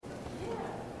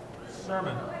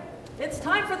Sermon. It's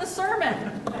time for the sermon.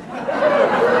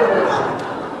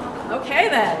 Okay,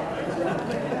 then.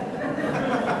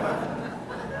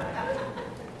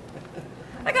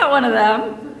 I got one of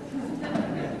them.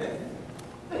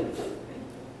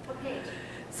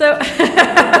 So,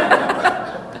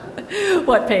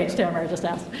 what page, Tamara just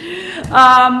asked?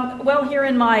 Well, here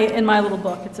in my little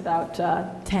book, it's about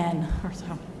 10 or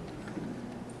so.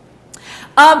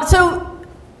 So,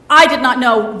 I did not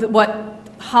know what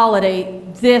holiday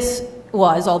this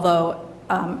was, although,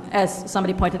 as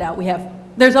somebody pointed out,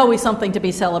 there's always something to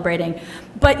be celebrating.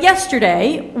 But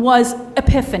yesterday was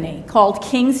Epiphany, called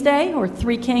King's Day, or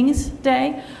Three Kings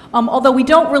Day, although we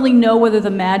don't really know whether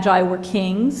the Magi were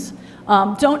kings.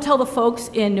 Don't tell the folks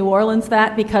in New Orleans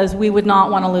that, because we would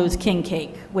not want to lose king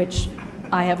cake, which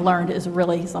I have learned is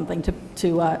really something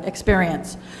to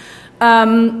experience.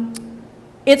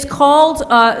 It's called,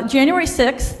 January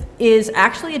 6th is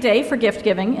actually a day for gift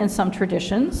giving in some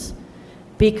traditions,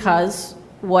 because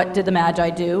what did the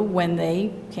Magi do when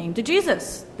they came to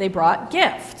Jesus? They brought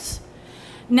gifts.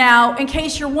 Now, in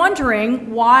case you're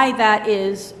wondering why that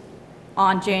is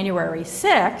on January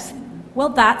 6th, well,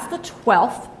 that's the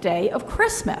 12th day of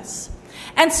Christmas.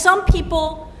 And some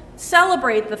people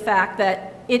celebrate the fact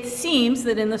that it seems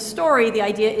that in the story, the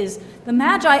idea is the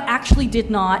Magi actually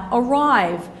did not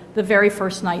arrive the very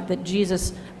first night that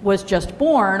Jesus was just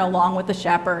born, along with the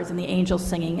shepherds and the angels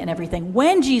singing and everything.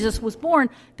 When Jesus was born,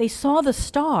 they saw the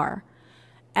star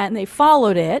and they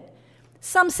followed it.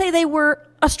 Some say they were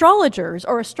astrologers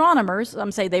or astronomers.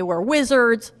 Some say they were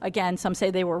wizards. Again, some say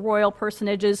they were royal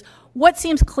personages. What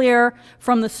seems clear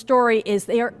from the story is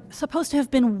they are supposed to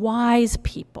have been wise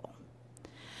people.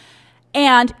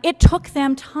 And it took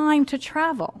them time to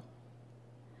travel.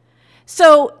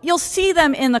 So you'll see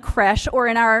them in the creche or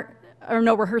in our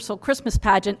no rehearsal Christmas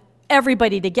pageant,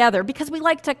 everybody together, because we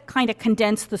like to kind of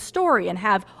condense the story and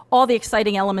have all the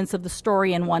exciting elements of the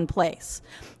story in one place.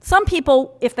 Some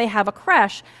people, if they have a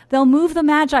creche, they'll move the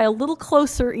Magi a little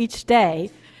closer each day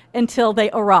until they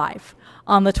arrive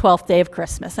on the 12th day of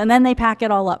Christmas, and then they pack it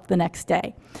all up the next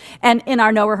day. And in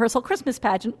our no rehearsal Christmas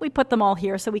pageant, we put them all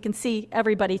here so we can see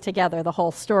everybody together, the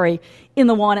whole story, in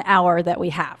the 1 hour that we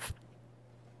have.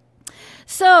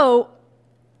 So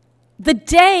the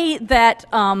day that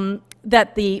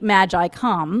the Magi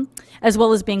come, as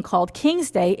well as being called King's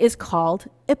Day, is called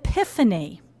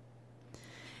Epiphany.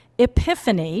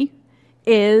 Epiphany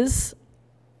is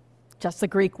just the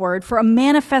Greek word for a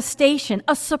manifestation,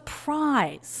 a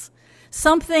surprise,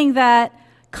 something that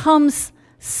comes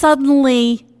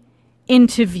suddenly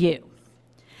into view.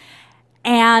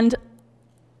 And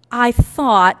I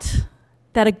thought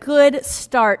that a good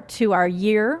start to our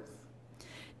year,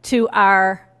 to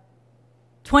our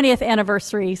 20th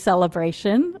anniversary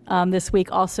celebration, this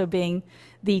week also being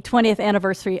the 20th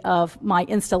anniversary of my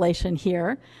installation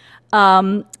here.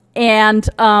 And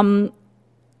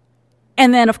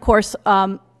then, of course,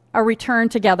 a return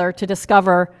together to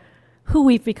discover who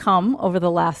we've become over the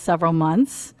last several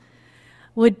months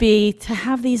would be to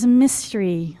have these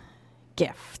mystery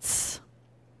gifts.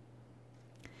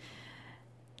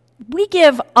 We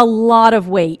give a lot of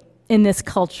weight in this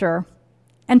culture,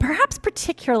 and perhaps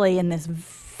particularly in this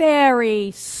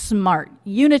very smart,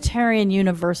 Unitarian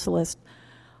Universalist,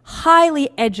 highly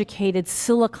educated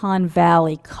Silicon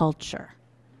Valley culture.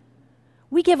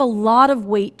 We give a lot of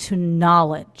weight to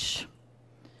knowledge.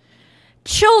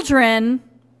 Children,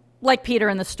 like Peter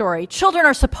in the story, children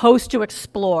are supposed to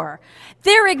explore.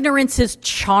 Their ignorance is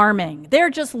charming. They're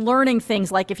just learning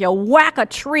things like if you whack a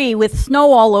tree with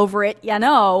snow all over it, you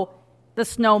know, the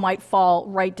snow might fall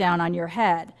right down on your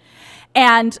head.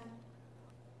 And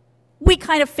we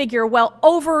kind of figure, well,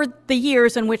 over the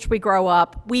years in which we grow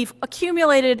up, we've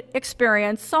accumulated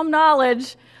experience, some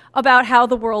knowledge about how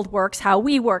the world works, how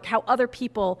we work, how other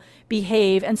people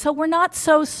behave, and so we're not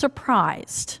so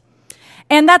surprised.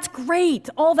 And that's great.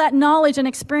 All that knowledge and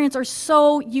experience are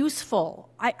so useful.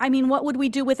 I mean, what would we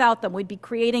do without them? We'd be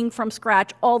creating from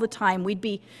scratch all the time. We'd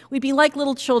be like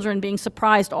little children being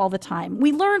surprised all the time.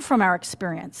 We learn from our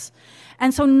experience.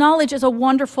 And so knowledge is a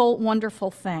wonderful, wonderful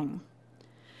thing.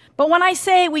 But when I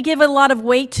say we give a lot of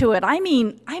weight to it, I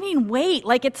mean weight.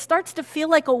 Like it starts to feel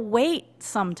like a weight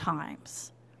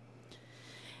sometimes.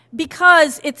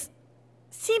 Because it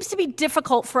seems to be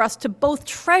difficult for us to both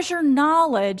treasure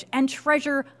knowledge and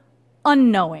treasure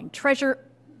unknowing, treasure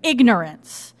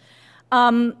ignorance.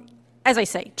 As I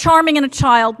say, charming in a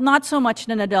child, not so much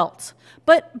in an adult.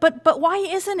 But why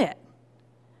isn't it?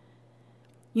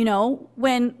 You know,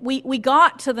 when we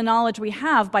got to the knowledge we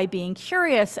have by being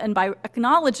curious and by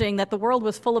acknowledging that the world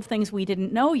was full of things we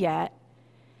didn't know yet,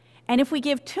 and if we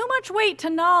give too much weight to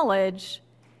knowledge,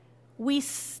 we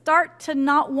start to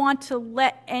not want to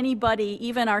let anybody,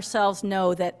 even ourselves,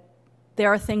 know that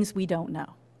there are things we don't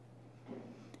know.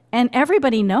 And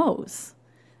everybody knows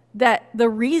that the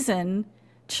reason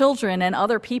children and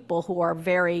other people who are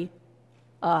very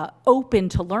open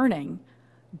to learning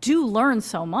do learn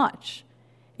so much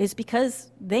is because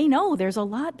they know there's a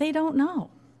lot they don't know.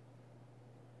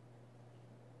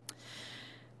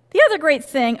 The other great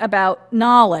thing about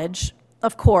knowledge,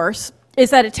 of course,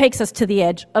 is that it takes us to the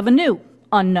edge of a new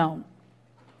unknown.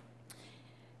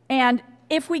 And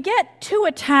if we get too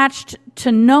attached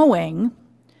to knowing,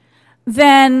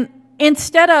 then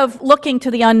instead of looking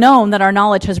to the unknown that our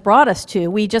knowledge has brought us to,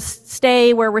 we just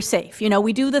stay where we're safe.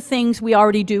 We do the things we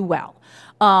already do well.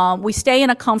 We stay in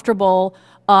a comfortable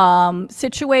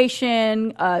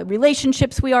situation,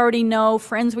 relationships we already know,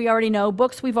 friends we already know,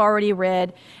 books we've already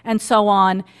read, and so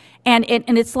on. And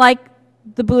it's like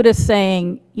the Buddhist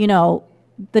saying,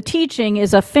 the teaching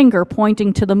is a finger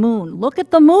pointing to the moon. Look at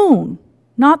the moon,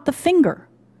 not the finger.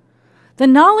 The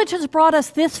knowledge has brought us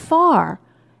this far.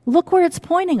 Look where it's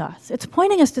pointing us. It's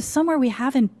pointing us to somewhere we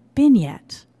haven't been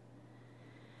yet.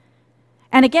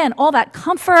 And again, all that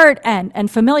comfort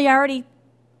and familiarity,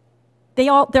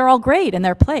 they're all great in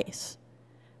their place.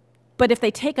 But if they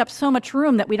take up so much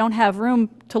room that we don't have room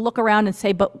to look around and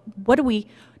say, but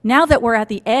now that we're at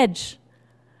the edge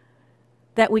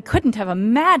that we couldn't have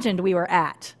imagined we were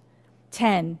at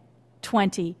 10,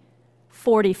 20,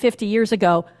 40, 50 years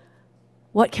ago,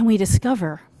 what can we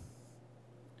discover?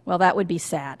 Well, that would be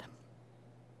sad.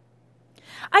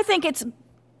 I think it's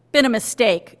been a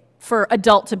mistake for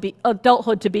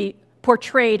adulthood to be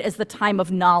portrayed as the time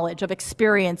of knowledge, of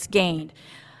experience gained.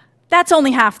 That's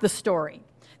only half the story.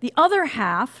 The other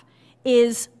half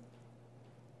is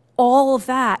all of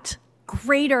that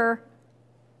greater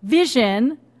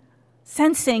vision,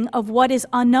 sensing of what is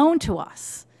unknown to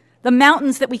us, the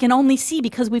mountains that we can only see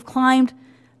because we've climbed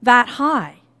that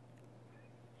high.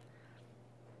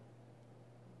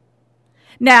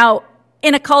 Now,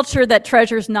 in a culture that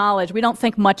treasures knowledge, we don't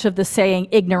think much of the saying,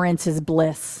 ignorance is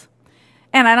bliss.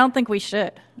 And I don't think we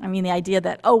should. I mean, the idea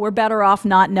that, we're better off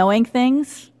not knowing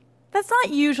things, that's not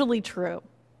usually true.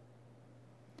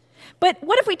 But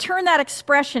what if we turned that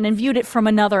expression and viewed it from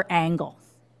another angle?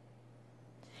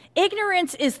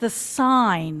 Ignorance is the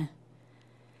sign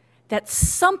that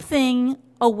something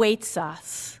awaits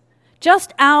us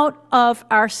just out of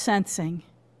our sensing.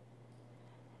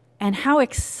 And how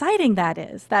exciting that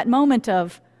is, that moment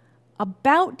of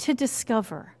about to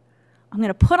discover. I'm going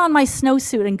to put on my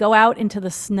snowsuit and go out into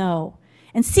the snow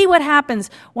and see what happens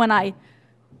when I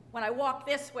walk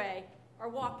this way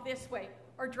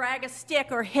or drag a stick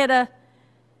or hit a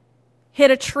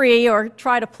tree or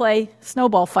try to play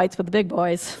snowball fights with the big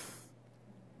boys.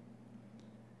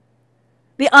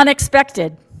 The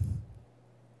unexpected.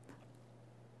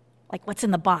 Like what's in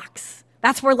the box.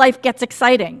 That's where life gets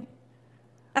exciting.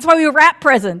 That's why we wrap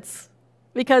presents,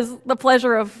 because the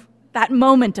pleasure of that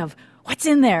moment of what's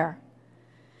in there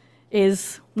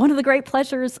is one of the great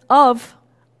pleasures of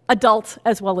adult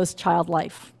as well as child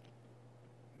life.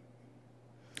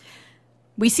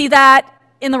 We see that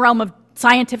in the realm of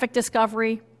scientific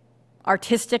discovery,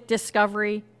 artistic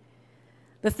discovery,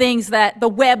 the things that the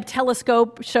Webb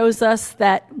telescope shows us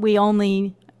that we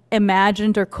only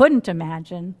imagined or couldn't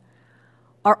imagine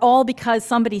are all because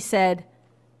somebody said,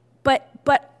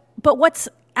 but what's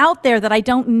out there that I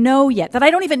don't know yet, that I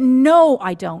don't even know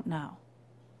I don't know?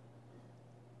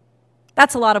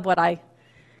 That's a lot of what I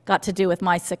got to do with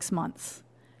my 6 months.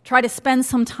 Try to spend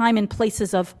some time in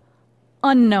places of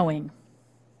unknowing.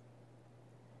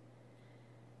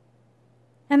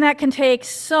 And that can take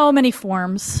so many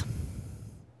forms,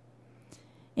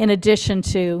 in addition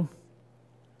to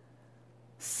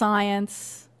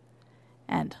science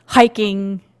and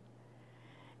hiking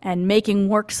and making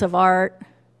works of art.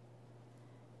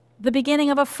 The beginning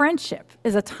of a friendship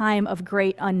is a time of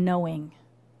great unknowing.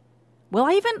 Will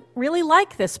I even really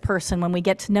like this person when we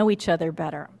get to know each other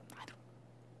better?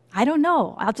 I don't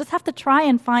know. I'll just have to try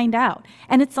and find out.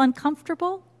 And it's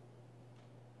uncomfortable.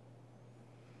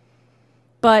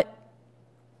 But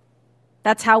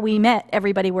that's how we met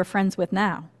everybody we're friends with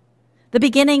now. The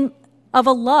beginning of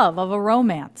a love, of a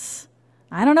romance.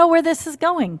 I don't know where this is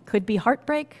going. Could be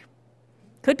heartbreak.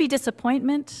 Could be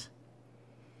disappointment.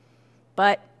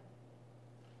 But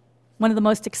one of the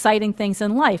most exciting things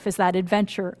in life is that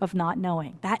adventure of not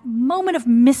knowing. That moment of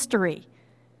mystery.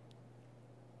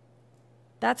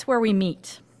 That's where we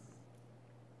meet.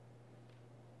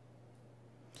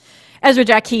 Ezra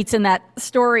Jack Keats in that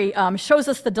story shows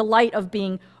us the delight of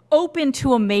being open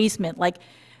to amazement, like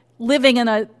living in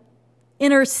an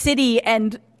inner city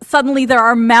and suddenly there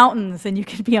are mountains and you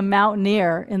can be a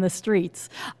mountaineer in the streets.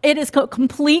 It is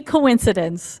complete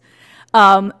coincidence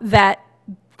that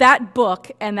that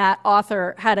book and that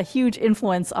author had a huge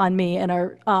influence on me and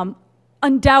are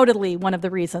undoubtedly one of the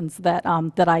reasons that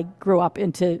that I grew up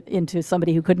into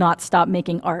somebody who could not stop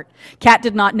making art. Kat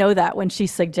did not know that when she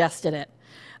suggested it,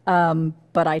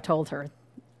 but I told her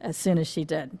as soon as she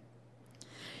did.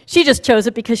 She just chose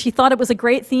it because she thought it was a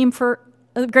great theme for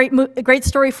a great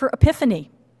story for Epiphany,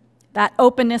 that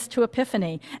openness to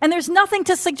Epiphany. And there's nothing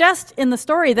to suggest in the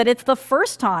story that it's the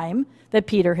first time that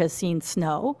Peter has seen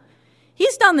snow.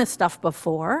 He's done this stuff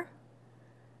before,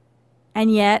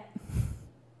 and yet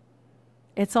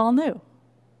it's all new.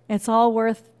 It's all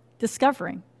worth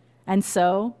discovering. And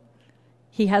so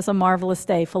he has a marvelous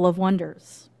day full of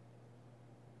wonders.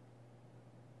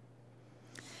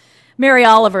 Mary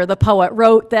Oliver, the poet,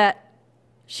 wrote that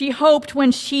she hoped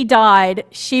when she died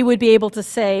she would be able to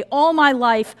say, "All my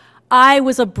life I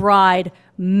was a bride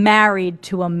married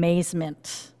to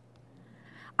amazement."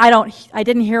 I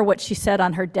didn't hear what she said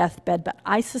on her deathbed, but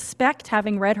I suspect,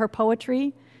 having read her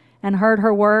poetry and heard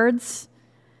her words,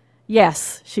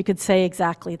 yes, she could say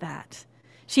exactly that.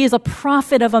 She is a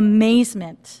prophet of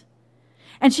amazement.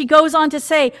 And she goes on to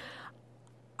say,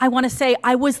 I want to say,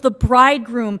 I was the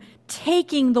bridegroom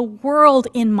taking the world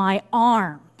in my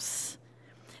arms.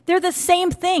 They're the same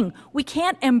thing. We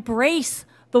can't embrace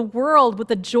the world with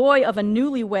the joy of a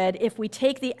newlywed if we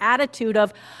take the attitude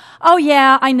of, oh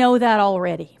yeah, I know that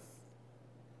already.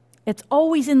 It's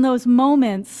always in those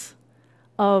moments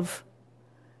of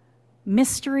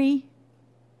mystery,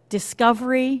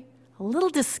 discovery, a little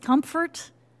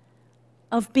discomfort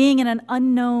of being in an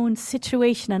unknown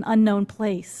situation, an unknown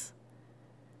place,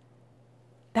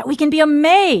 that we can be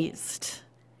amazed.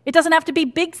 It doesn't have to be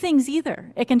big things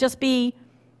either. It can just be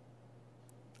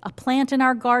a plant in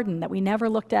our garden that we never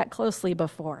looked at closely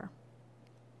before.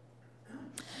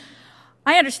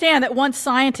 I understand that once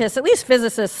scientists, at least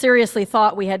physicists, seriously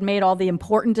thought we had made all the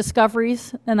important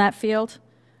discoveries in that field,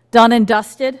 done and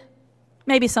dusted.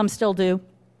 Maybe some still do.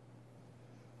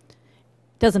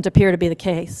 Doesn't appear to be the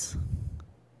case.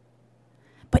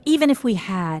 But even if we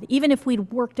had, even if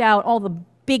we'd worked out all the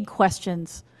big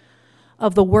questions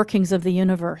of the workings of the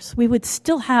universe, we would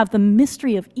still have the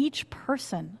mystery of each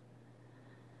person.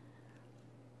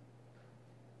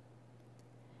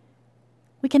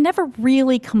 We can never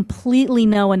really completely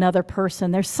know another person.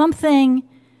 There's something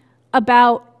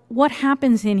about what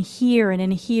happens in here and in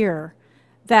here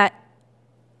that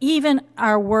even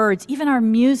our words, even our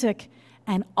music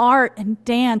and art and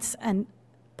dance and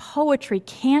poetry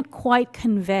can't quite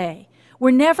convey.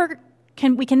 We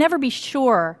can never be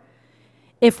sure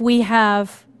if we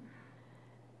have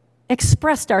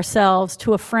expressed ourselves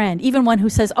to a friend, even one who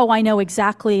says, "Oh, I know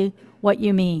exactly what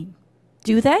you mean."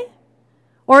 Do they?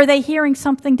 Or are they hearing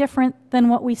something different than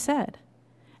what we said?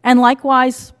 And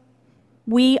likewise,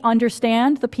 we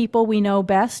understand the people we know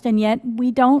best, and yet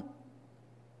we don't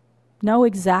know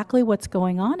exactly what's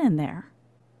going on in there.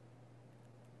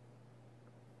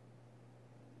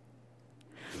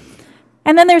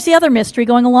 And then there's the other mystery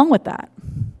going along with that.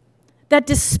 That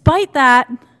despite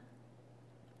that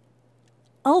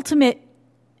ultimate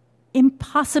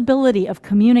impossibility of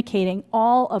communicating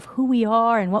all of who we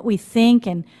are and what we think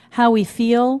and how we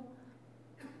feel,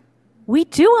 we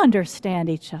do understand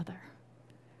each other.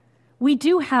 We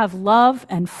do have love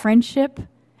and friendship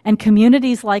and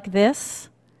communities like this.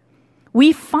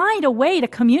 We find a way to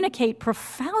communicate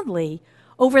profoundly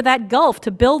over that gulf,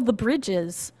 to build the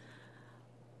bridges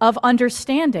of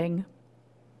understanding,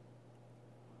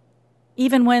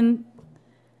 even when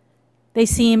they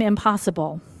seem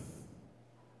impossible.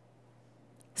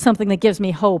 Something that gives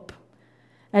me hope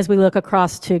as we look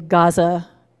across to Gaza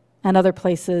and other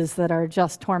places that are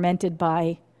just tormented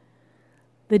by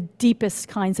the deepest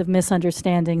kinds of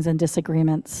misunderstandings and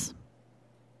disagreements.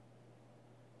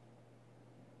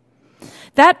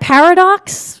 That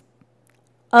paradox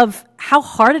of how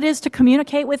hard it is to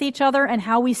communicate with each other and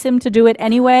how we seem to do it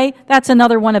anyway, that's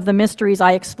another one of the mysteries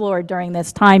I explored during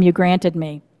this time you granted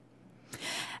me.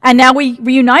 And now we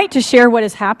reunite to share what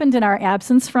has happened in our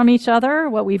absence from each other,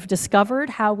 what we've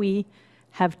discovered, how we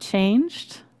have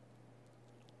changed.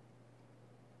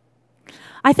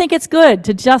 I think it's good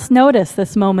to just notice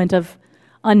this moment of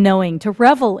unknowing, to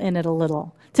revel in it a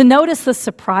little, to notice the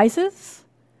surprises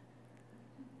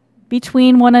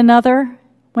between one another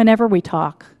whenever we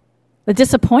talk, the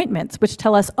disappointments which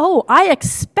tell us, oh, I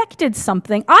expected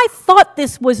something. I thought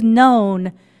this was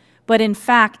known, but in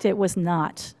fact it was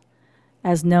not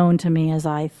as known to me as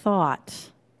I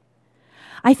thought.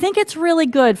 I think it's really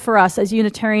good for us as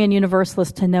Unitarian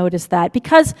Universalists to notice that,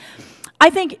 because I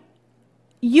think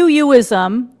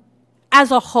UUism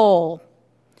as a whole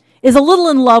is a little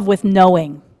in love with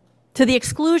knowing, to the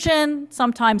exclusion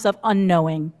sometimes of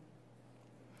unknowing.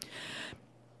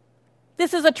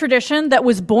 This is a tradition that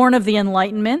was born of the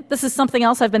Enlightenment. This is something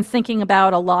else I've been thinking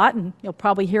about a lot, and you'll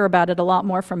probably hear about it a lot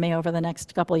more from me over the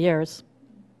next couple of years.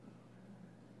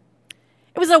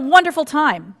 It was a wonderful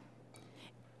time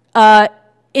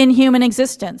in human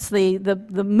existence,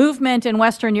 the movement in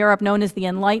Western Europe known as the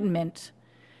Enlightenment,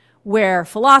 where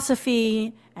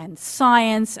philosophy and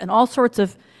science and all sorts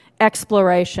of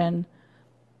exploration,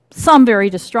 some very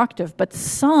destructive, but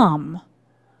some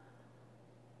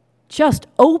just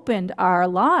opened our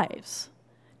lives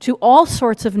to all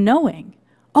sorts of knowing.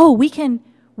 Oh, we can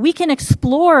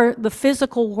explore the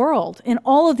physical world in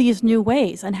all of these new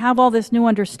ways and have all this new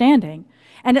understanding.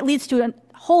 And it leads to a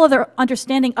whole other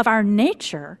understanding of our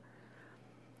nature.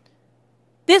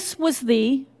 This was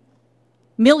the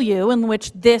milieu in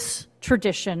which this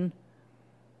tradition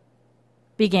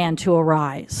began to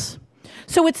arise.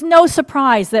 So it's no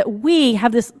surprise that we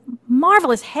have this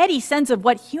marvelous, heady sense of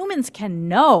what humans can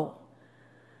know.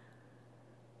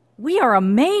 We are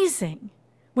amazing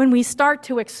when we start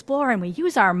to explore and we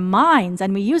use our minds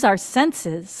and we use our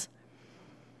senses.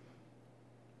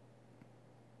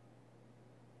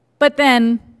 But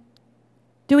then,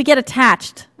 do we get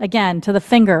attached again to the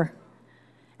finger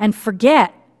and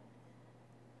forget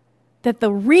that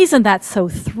the reason that's so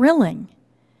thrilling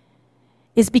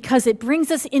is because it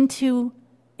brings us into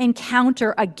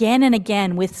encounter again and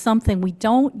again with something we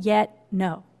don't yet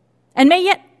know and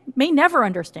may never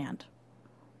understand.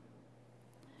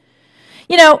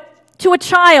 You know, to a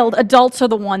child, adults are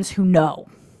the ones who know,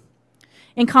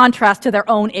 in contrast to their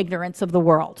own ignorance of the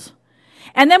world.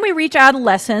 And then we reach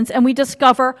adolescence and we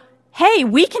discover, hey,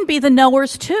 we can be the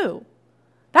knowers too.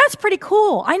 That's pretty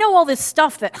cool. I know all this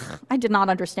stuff that I did not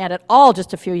understand at all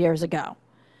just a few years ago.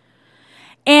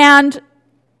 And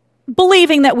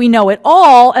believing that we know it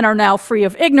all and are now free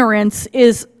of ignorance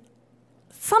is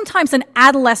sometimes an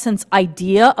adolescent's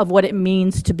idea of what it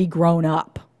means to be grown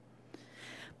up.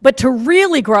 But to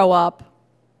really grow up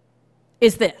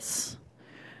is this: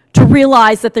 to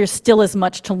realize that there's still as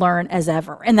much to learn as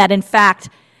ever, and that in fact,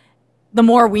 the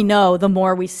more we know, the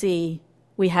more we see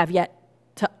we have yet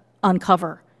to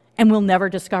uncover, and we'll never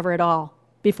discover it all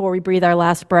before we breathe our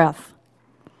last breath.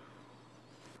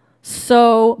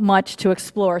 So much to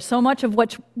explore, so much of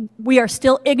which we are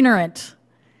still ignorant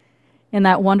in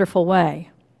that wonderful way.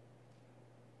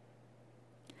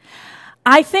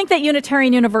 I think that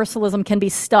Unitarian Universalism can be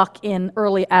stuck in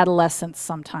early adolescence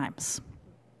sometimes.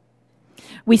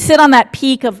 We sit on that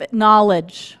peak of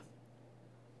knowledge,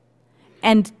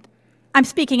 and I'm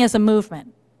speaking as a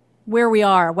movement, where we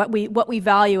are, what we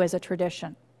value as a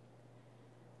tradition.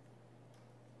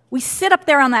 We sit up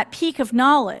there on that peak of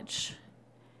knowledge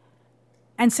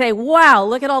and say, wow,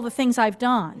 look at all the things I've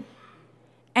done.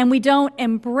 And we don't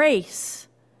embrace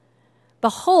the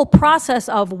whole process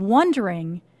of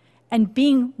wondering and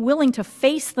being willing to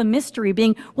face the mystery,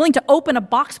 being willing to open a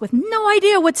box with no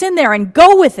idea what's in there and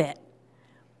go with it.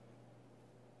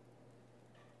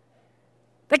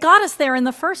 That got us there in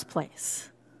the first place.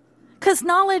 Because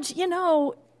knowledge, you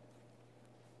know,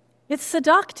 it's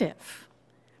seductive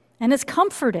and it's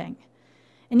comforting.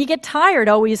 And you get tired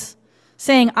always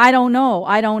saying, I don't know,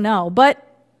 I don't know. But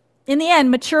in the end,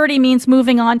 maturity means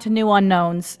moving on to new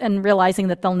unknowns and realizing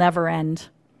that they'll never end.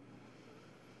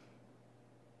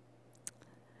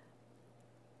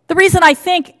 The reason I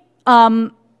think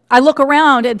I look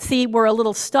around and see we're a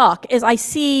little stuck is I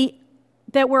see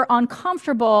that we're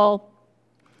uncomfortable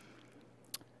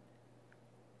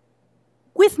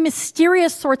with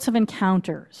mysterious sorts of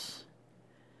encounters,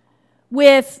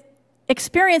 with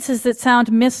experiences that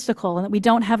sound mystical and that we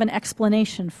don't have an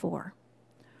explanation for,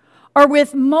 or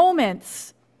with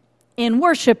moments in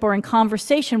worship or in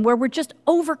conversation where we're just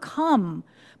overcome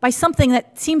by something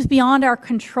that seems beyond our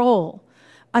control,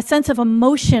 a sense of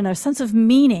emotion, a sense of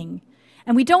meaning,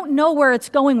 and we don't know where it's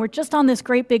going. We're just on this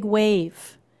great big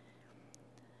wave.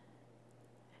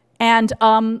 And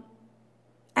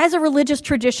as a religious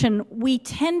tradition, we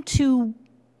tend to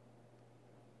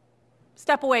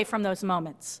step away from those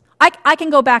moments. I can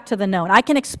go back to the known. I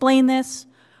can explain this.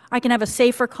 I can have a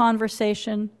safer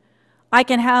conversation. I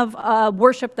can have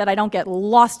worship that I don't get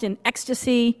lost in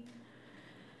ecstasy.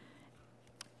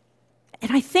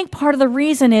 And I think part of the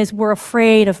reason is we're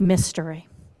afraid of mystery.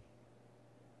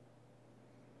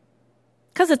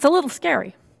 Because it's a little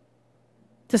scary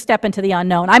to step into the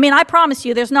unknown. I mean, I promise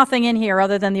you there's nothing in here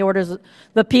other than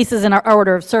the pieces in our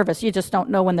order of service. You just don't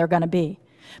know when they're going to be.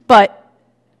 But,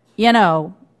 you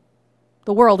know,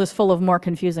 the world is full of more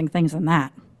confusing things than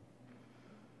that.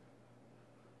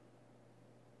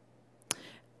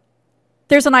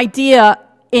 there's an idea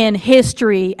in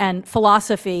history and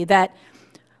philosophy that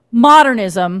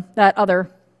modernism, that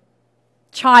other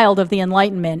child of the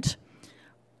Enlightenment,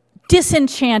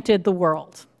 disenchanted the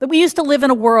world. That we used to live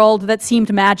in a world that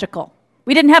seemed magical.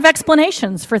 We didn't have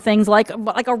explanations for things like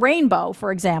a rainbow,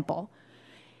 for example.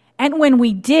 And when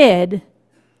we did,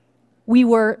 we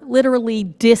were literally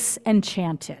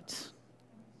disenchanted.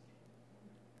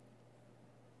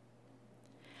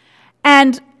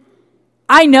 And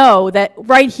I know that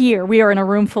right here we are in a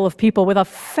room full of people with a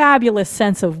fabulous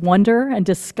sense of wonder and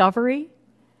discovery.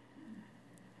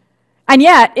 And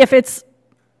yet, if it's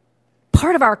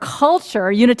part of our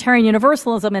culture, Unitarian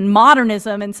Universalism and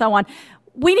modernism and so on,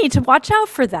 we need to watch out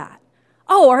for that.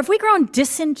 Oh, or have we grown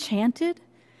disenchanted?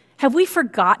 Have we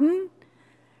forgotten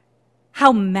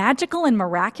how magical and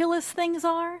miraculous things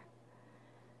are?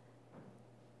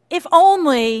 If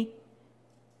only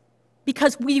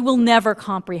because we will never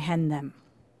comprehend them.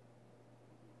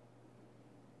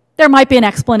 There might be an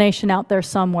explanation out there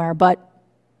somewhere, but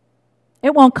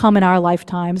it won't come in our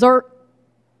lifetimes or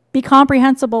be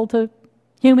comprehensible to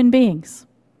human beings.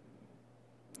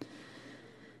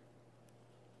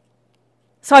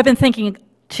 So I've been thinking,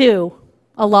 too,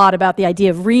 a lot about the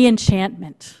idea of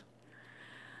re-enchantment.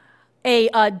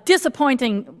 A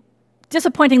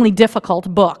disappointingly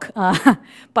difficult book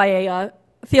by a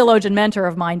theologian mentor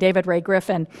of mine, David Ray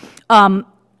Griffin.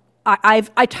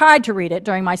 I tried to read it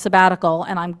during my sabbatical,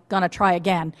 and I'm going to try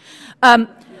again. The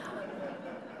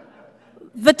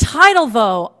title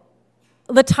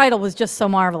was just so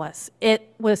marvelous.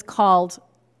 It was called,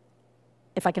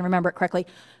 if I can remember it correctly,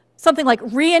 something like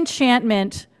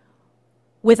Re-enchantment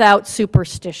Without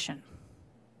Superstition.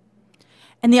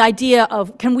 And the idea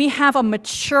of, can we have a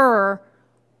mature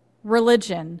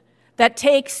religion that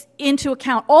takes into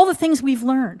account all the things we've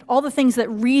learned, all the things that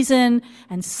reason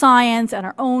and science and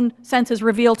our own senses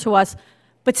reveal to us,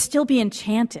 but still be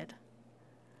enchanted?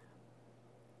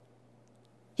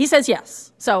 He says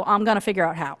yes, so I'm going to figure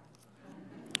out how.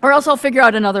 Or else I'll figure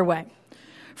out another way.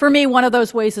 For me, one of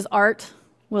those ways is art.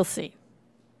 We'll see.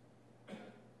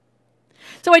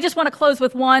 So I just want to close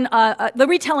with the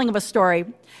retelling of a story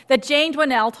that Jane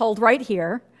Dwinell told right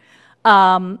here.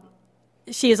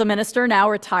 She is a minister,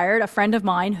 now retired, a friend of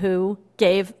mine who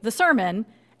gave the sermon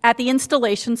at the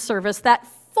installation service that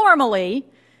formally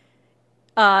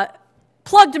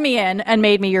plugged me in and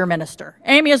made me your minister.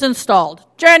 Amy is installed,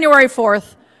 January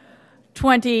 4th,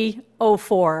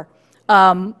 2004.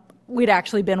 We'd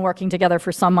actually been working together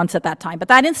for some months at that time. But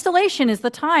that installation is the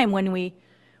time when we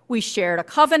shared a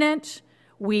covenant,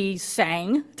 we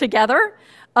sang together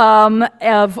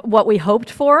of what we hoped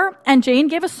for, and Jane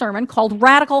gave a sermon called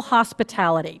Radical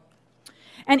Hospitality.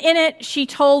 And in it, she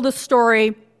told a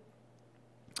story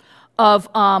of,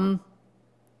 well,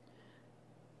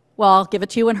 I'll give it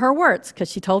to you in her words, because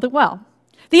she told it well.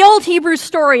 The old Hebrew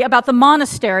story about the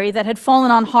monastery that had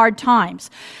fallen on hard times.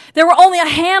 There were only a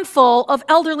handful of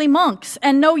elderly monks,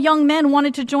 and no young men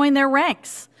wanted to join their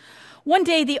ranks. One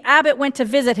day, the abbot went to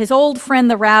visit his old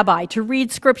friend, the rabbi, to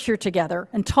read scripture together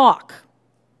and talk.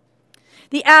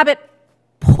 The abbot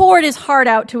poured his heart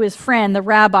out to his friend, the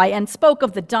rabbi, and spoke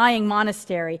of the dying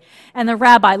monastery. And the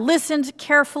rabbi listened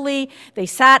carefully. They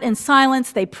sat in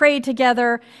silence. They prayed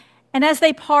together. And as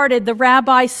they parted, the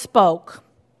rabbi spoke.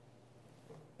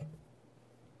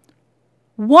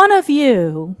 One of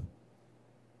you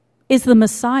is the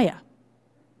Messiah.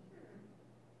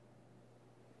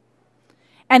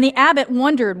 And the abbot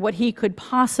wondered what he could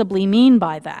possibly mean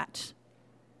by that.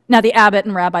 Now, the abbot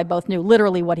and rabbi both knew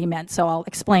literally what he meant, so I'll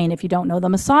explain if you don't know the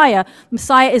Messiah.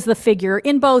 Messiah is the figure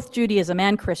in both Judaism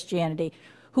and Christianity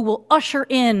who will usher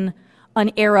in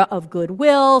an era of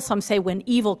goodwill. Some say when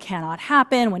evil cannot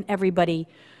happen, when everybody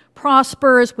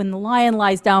prospers, when the lion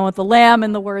lies down with the lamb,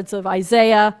 in the words of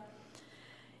Isaiah.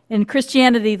 In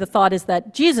Christianity, the thought is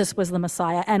that Jesus was the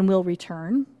Messiah and will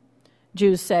return.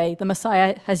 Jews say the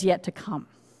Messiah has yet to come.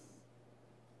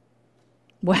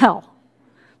 Well,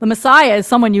 the Messiah is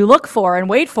someone you look for and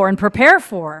wait for and prepare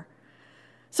for.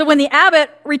 So when the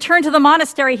abbot returned to the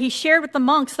monastery, he shared with the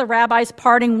monks the rabbi's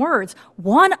parting words.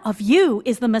 One of you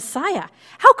is the Messiah.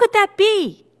 How could that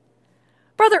be?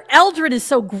 Brother Eldred is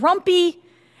so grumpy,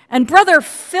 and Brother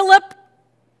Philip,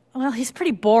 well, he's pretty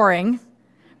boring.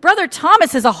 Brother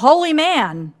Thomas is a holy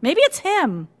man. Maybe it's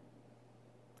him.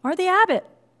 Or the abbot.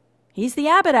 He's the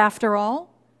abbot after all.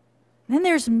 Then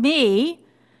there's me,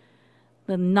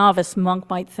 the novice monk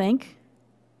might think.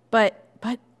 But,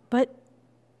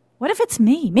 what if it's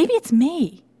me? Maybe it's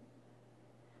me.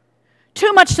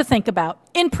 Too much to think about.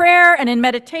 In prayer and in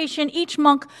meditation, each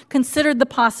monk considered the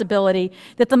possibility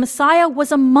that the Messiah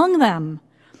was among them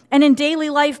and in daily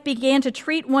life began to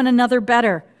treat one another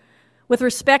better with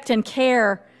respect and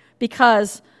care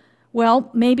because, well,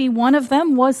 maybe one of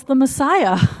them was the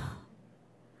Messiah.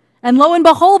 And lo and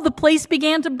behold, the place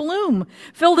began to bloom,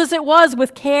 filled as it was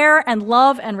with care and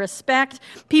love and respect.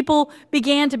 People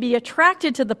began to be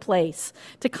attracted to the place,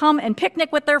 to come and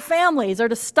picnic with their families or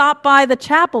to stop by the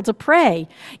chapel to pray.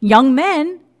 Young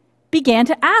men began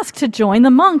to ask to join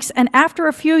the monks, and after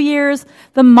a few years,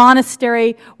 the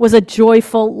monastery was a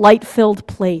joyful, light-filled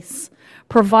place,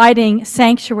 providing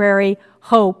sanctuary,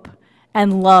 hope,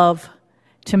 and love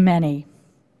to many.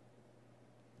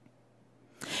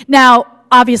 Now,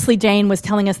 obviously, Jane was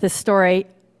telling us this story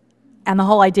and the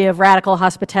whole idea of radical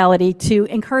hospitality to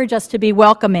encourage us to be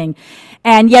welcoming.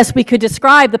 And yes, we could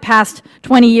describe the past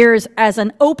 20 years as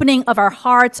an opening of our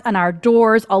hearts and our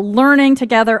doors, a learning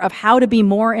together of how to be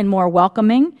more and more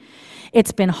welcoming.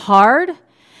 It's been hard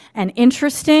and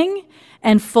interesting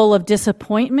and full of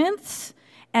disappointments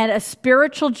and a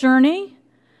spiritual journey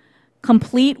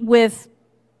complete with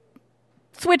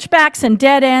switchbacks and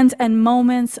dead ends and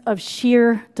moments of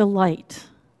sheer delight.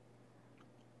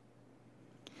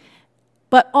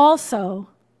 But also,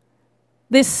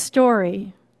 this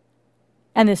story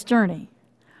and this journey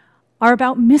are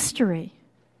about mystery.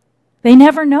 They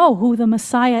never know who the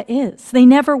Messiah is. They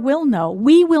never will know.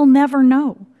 We will never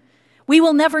know. We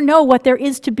will never know what there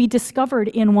is to be discovered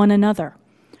in one another.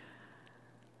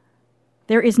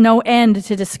 There is no end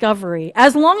to discovery,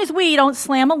 as long as we don't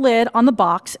slam a lid on the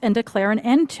box and declare an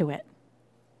end to it.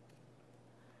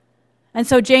 And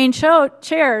so Jane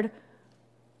shared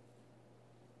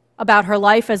about her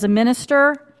life as a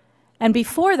minister, and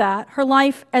before that, her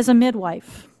life as a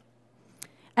midwife,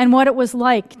 and what it was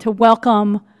like to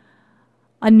welcome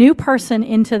a new person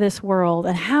into this world,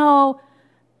 and how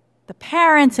the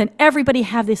parents and everybody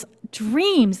have these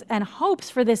dreams and hopes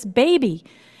for this baby.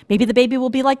 Maybe the baby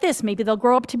will be like this. Maybe they'll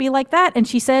grow up to be like that. And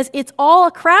she says, it's all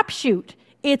a crapshoot.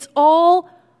 It's all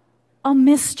a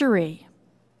mystery.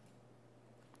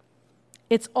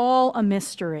 It's all a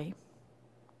mystery.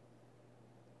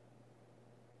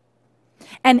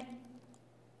 And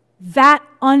that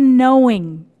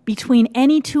unknowing between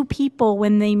any two people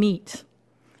when they meet,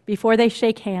 before they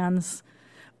shake hands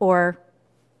or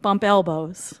bump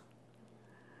elbows,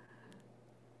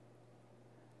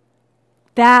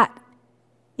 that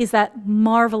is that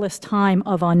marvelous time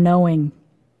of unknowing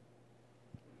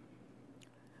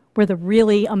where the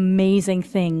really amazing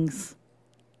things,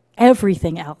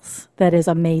 everything else that is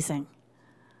amazing,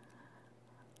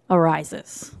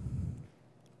 arises.